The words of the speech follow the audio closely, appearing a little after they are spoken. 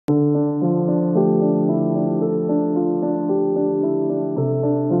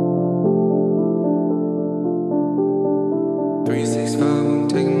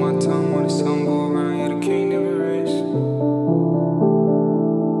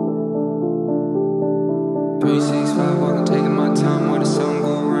365, walking, taking my time while the sun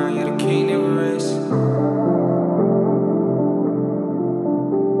go around. Yeah, the king never rests.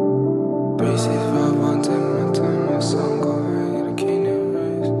 365, walking, taking my time while the sun go around. Yeah, the king never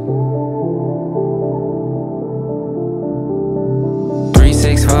rests.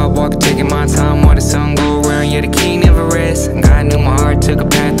 365, walking, taking my time while the sun go around. Yeah, the king never rests. God knew my heart took a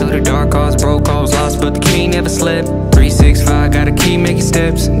path through the dark. I was broke, I was lost, but the king never slept. 365, gotta keep making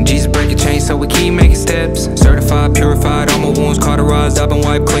steps. Jesus breaking chains, so we keep making steps. Certified, purified, all my wounds cauterized. I've been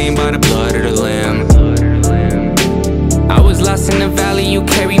wiped clean by the blood of the Lamb. I was lost in the valley, you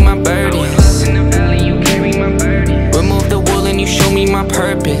carry my burdens. Remove the wool and you show me my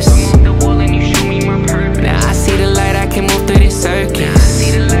purpose. Now I see the light, I can move through this circus.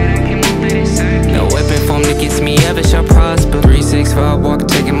 No weapon formed against me ever shall prosper. 365, walking,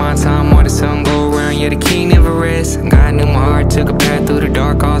 taking my time while the sun go around. Yeah, the king never rests. God knew my heart took a path through the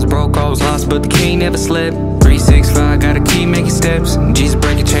dark. I was broke, I was lost, but the king never slept. 365, gotta keep making steps. Jesus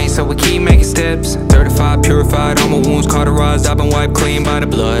breaking chains, so we keep making steps. Certified, purified, all my wounds cauterized. I've been wiped clean by the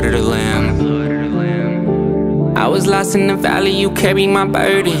blood of the Lamb. I was lost in the valley, you carry my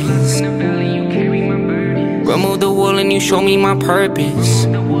burdens. Remove the wool and you show me my purpose.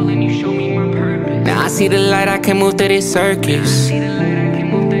 Now I see the light, I can move through this circus.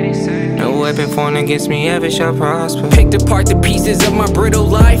 No weapon formed against me ever shall prosper. Picked apart the pieces of my brittle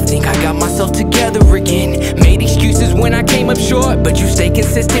life. Think I got myself together again. Made excuses when I came up short, but you stay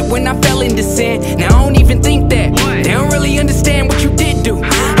consistent when I fell into sin. Now I don't even think that they don't really understand what you did do.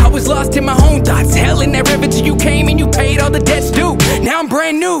 I was lost in my own thoughts, hell in that river till you came and you paid all the debts due. Now I'm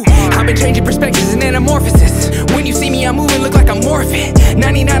brand new, I've been changing perspectives and anamorphosis. When you see me I'm moving, look like I'm morphing.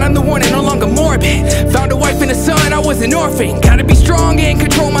 99, I'm the one and no longer morbid. Found a wife and a son, I was an orphan. Gotta be strong and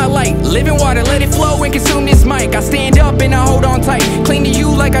control my light. Living water, let it flow and consume this mic. I stand up and I hold on tight. Cling to you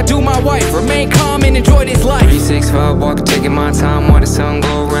like I do my wife. Remain calm and enjoy this life. 365, walking, taking my time while the sun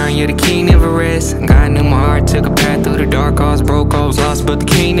go around. Yeah, the king never rests. God knew my heart took a path through the dark. I was broke, I was lost, but the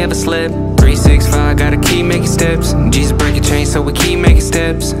king never slept. 365, gotta keep making steps. Jesus breaking chains, so we keep making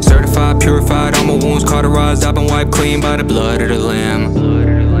steps. Certified, purified, all my wounds cauterized. I've been wiped clean by the blood of the Lamb.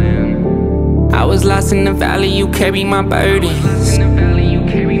 I was lost in the valley, you carry my burdens.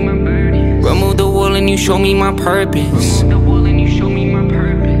 Remove the wool and you show me my purpose.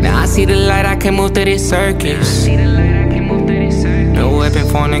 Now I see the light, I can move through this circus. No weapon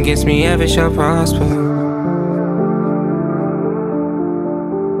formed against me ever shall prosper.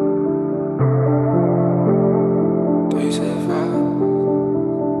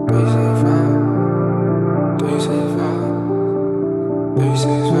 365, 365,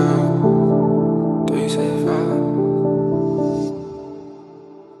 365.